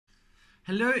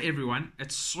Hello, everyone.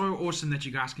 It's so awesome that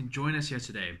you guys can join us here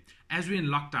today. As we're in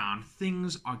lockdown,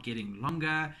 things are getting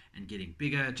longer and getting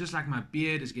bigger, just like my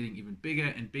beard is getting even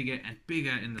bigger and bigger and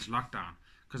bigger in this lockdown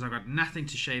because I've got nothing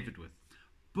to shave it with.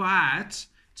 But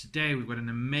today, we've got an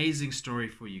amazing story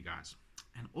for you guys.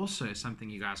 And also, something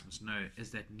you guys must know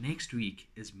is that next week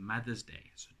is Mother's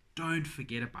Day. So don't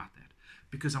forget about that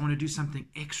because I want to do something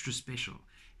extra special.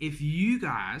 If you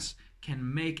guys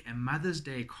can make a Mother's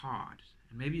Day card,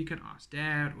 and maybe you can ask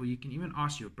dad, or you can even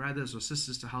ask your brothers or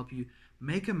sisters to help you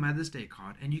make a Mother's Day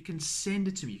card, and you can send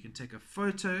it to me. You can take a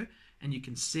photo and you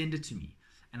can send it to me.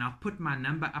 And I'll put my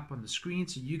number up on the screen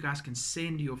so you guys can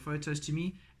send your photos to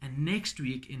me. And next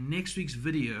week, in next week's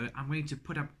video, I'm going to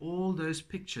put up all those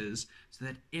pictures so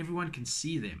that everyone can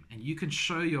see them. And you can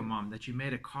show your mom that you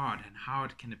made a card and how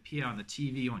it can appear on the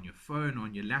TV, on your phone,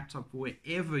 on your laptop,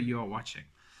 wherever you're watching.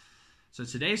 So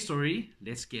today's story,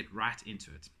 let's get right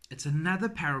into it. It's another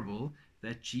parable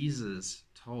that Jesus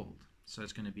told. So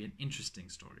it's going to be an interesting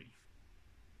story.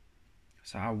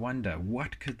 So I wonder,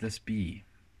 what could this be?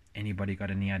 Anybody got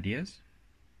any ideas?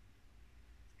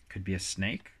 Could be a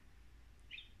snake.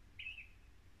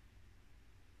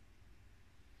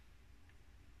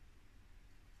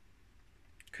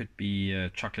 Could be a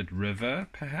chocolate river,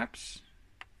 perhaps.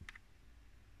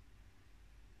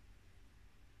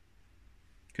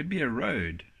 Could be a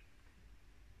road.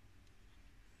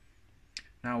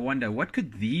 Now I wonder, what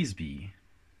could these be?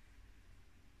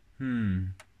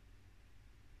 A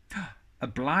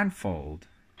blindfold.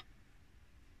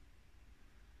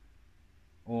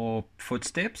 Or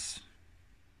footsteps?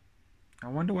 I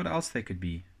wonder what else they could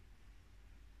be.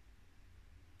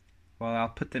 Well, I'll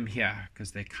put them here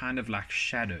because they're kind of like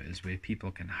shadows where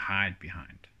people can hide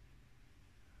behind.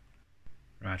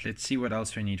 Right, let's see what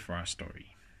else we need for our story.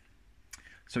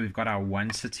 So we've got our one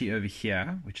city over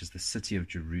here, which is the city of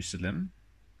Jerusalem.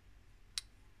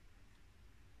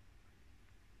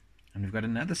 And we've got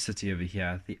another city over here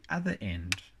at the other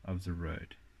end of the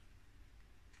road.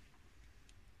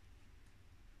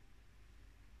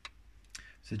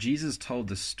 So Jesus told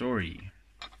the story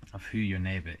of who your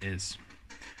neighbor is.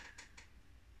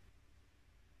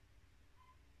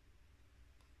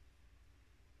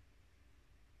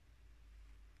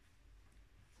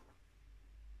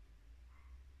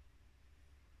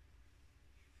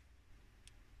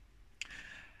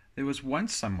 There was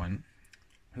once someone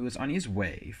who was on his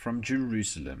way from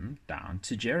Jerusalem down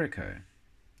to Jericho.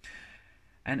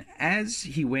 And as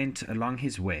he went along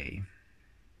his way,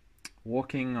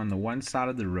 walking on the one side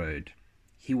of the road,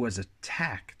 he was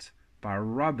attacked by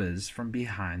robbers from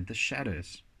behind the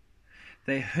shadows.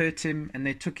 They hurt him and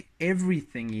they took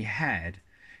everything he had,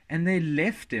 and they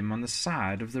left him on the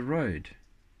side of the road.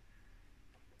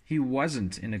 He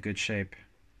wasn't in a good shape.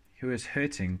 He was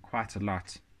hurting quite a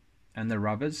lot. And the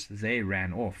robbers, they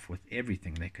ran off with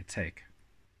everything they could take.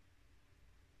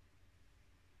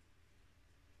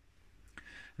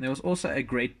 And there was also a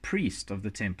great priest of the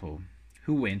temple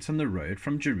who went on the road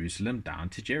from Jerusalem down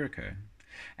to Jericho.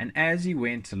 And as he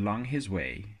went along his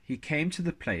way, he came to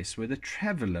the place where the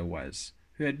traveler was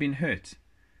who had been hurt.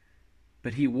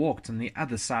 But he walked on the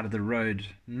other side of the road,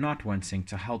 not wanting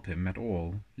to help him at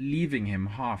all, leaving him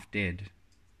half dead.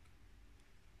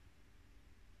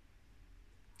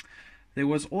 There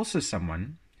was also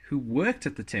someone who worked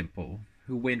at the temple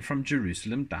who went from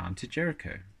Jerusalem down to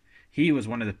Jericho. He was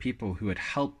one of the people who had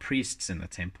helped priests in the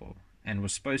temple and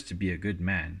was supposed to be a good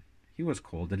man. He was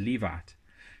called a Levite.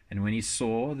 And when he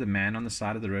saw the man on the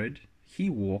side of the road, he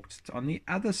walked on the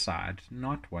other side,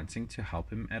 not wanting to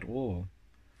help him at all.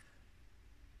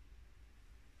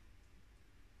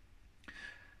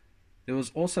 There was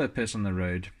also a person on the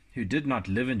road who did not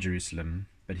live in Jerusalem,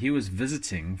 but he was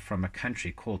visiting from a country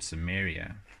called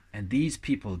Samaria, and these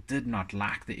people did not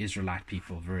like the Israelite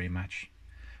people very much.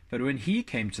 But when he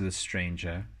came to the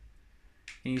stranger,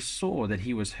 and he saw that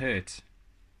he was hurt,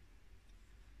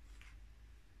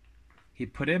 he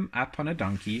put him up on a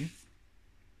donkey,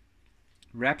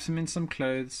 wrapped him in some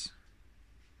clothes,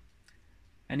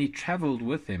 and he traveled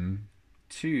with him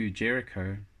to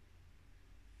Jericho.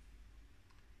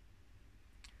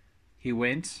 He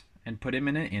went and put him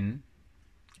in an inn,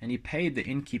 and he paid the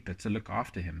innkeeper to look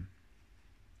after him.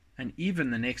 And even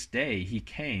the next day he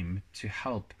came to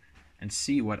help and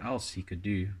see what else he could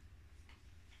do.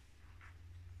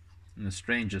 And the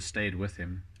stranger stayed with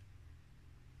him.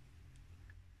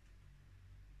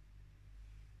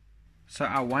 So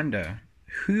I wonder,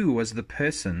 who was the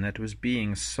person that was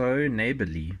being so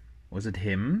neighborly? Was it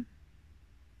him?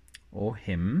 Or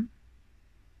him?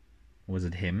 Was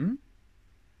it him?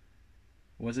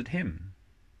 Was it him?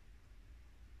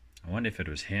 I wonder if it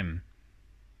was him.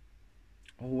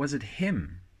 Or was it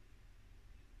him?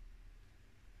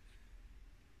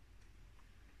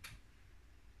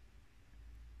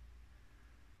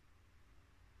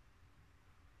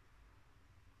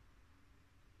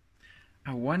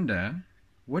 I wonder,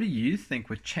 what do you think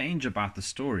would change about the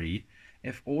story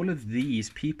if all of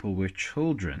these people were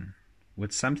children?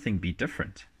 Would something be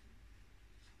different?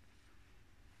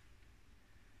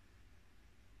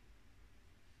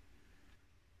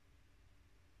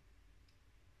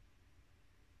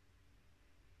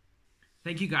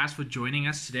 Thank you guys for joining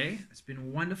us today. It's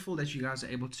been wonderful that you guys are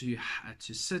able to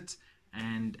sit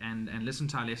and listen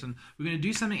to our lesson. We're going to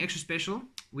do something extra special.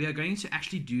 We are going to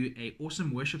actually do an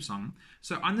awesome worship song.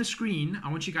 So on the screen, I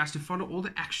want you guys to follow all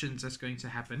the actions that's going to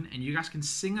happen, and you guys can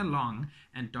sing along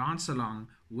and dance along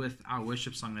with our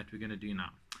worship song that we're going to do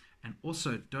now. And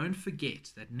also, don't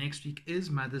forget that next week is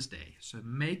Mother's Day. So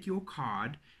make your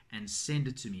card and send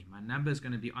it to me. My number is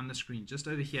going to be on the screen just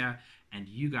over here, and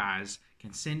you guys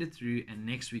can send it through, and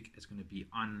next week it's going to be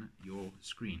on your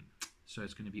screen. So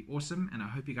it's going to be awesome, and I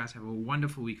hope you guys have a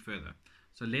wonderful week further.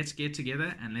 So let's get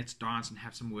together and let's dance and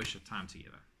have some worship time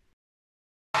together.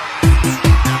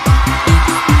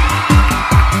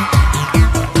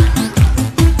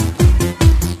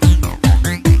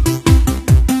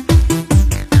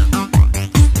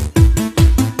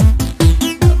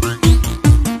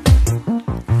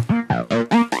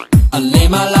 I lay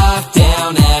my life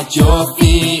down at your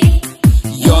feet.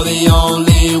 You're the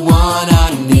only one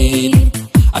I need.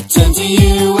 I turn to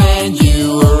you and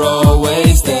you are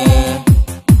always there.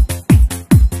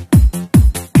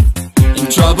 In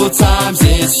troubled times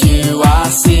it's you I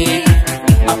seek.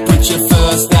 I put you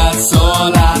first, that's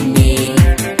all I need.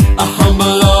 I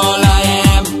humble all I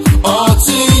am, all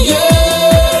to you.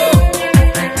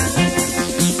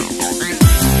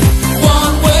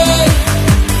 One way,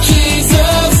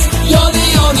 Jesus, you're the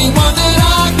only one that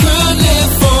I could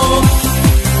live for.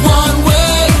 One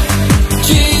way,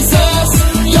 Jesus,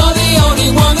 you're the only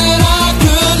one that I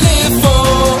could live for.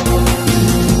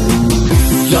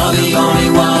 You're the only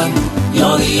one,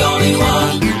 you're the only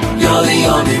one, you're the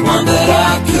only one that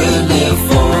I could live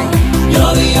for.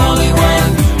 You're the only one,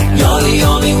 you're the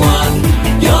only one.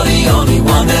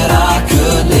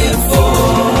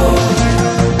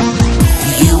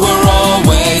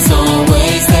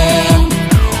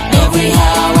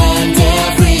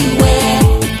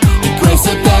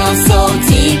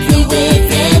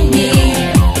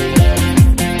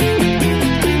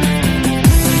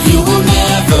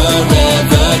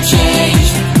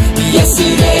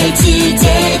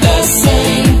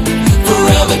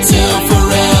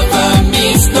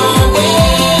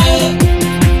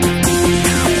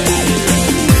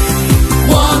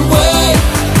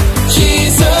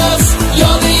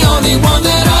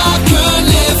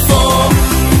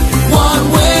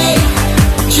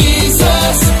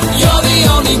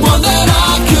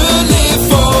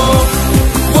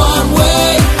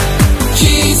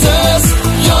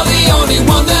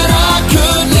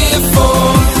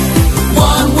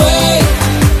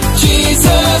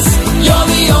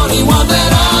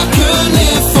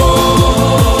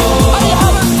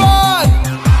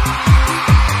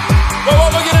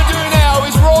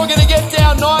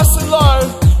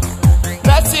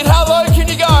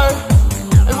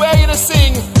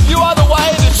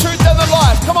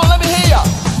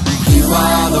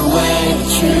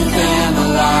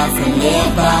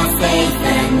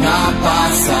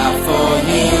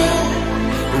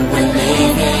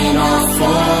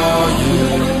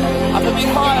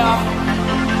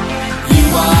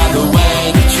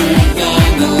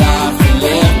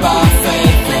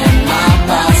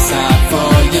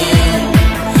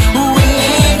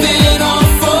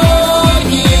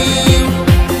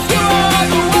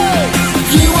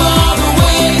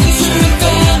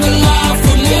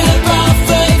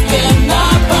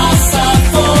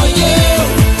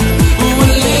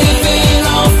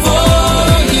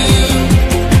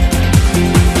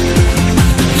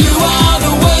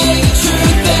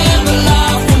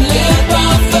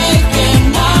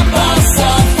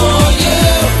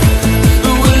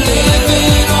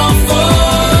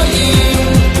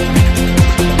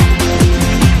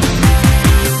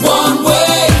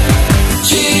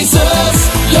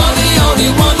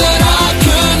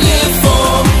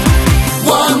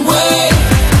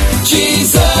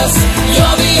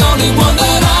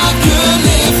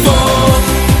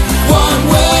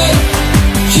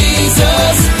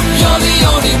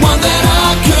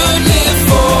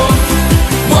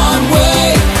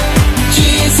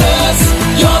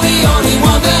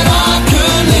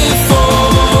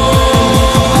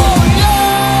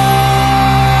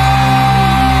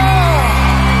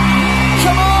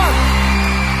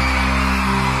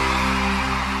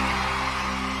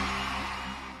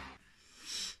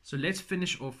 So let's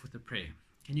finish off with a prayer.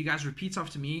 Can you guys repeat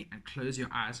after me and close your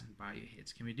eyes and bow your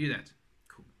heads? Can we do that?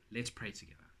 Cool. Let's pray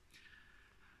together.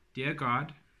 Dear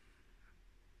God,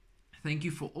 thank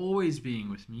you for always being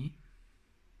with me,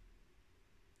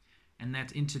 and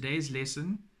that in today's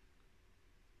lesson,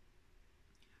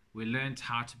 we learned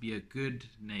how to be a good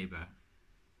neighbor.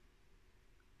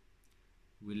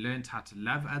 We learned how to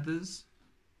love others.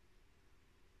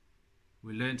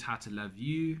 We learned how to love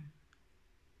you.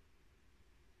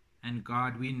 And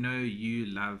God, we know you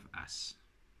love us.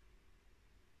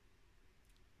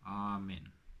 Amen.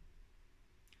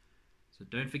 So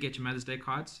don't forget your Mother's Day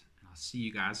cards, and I'll see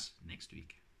you guys next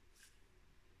week.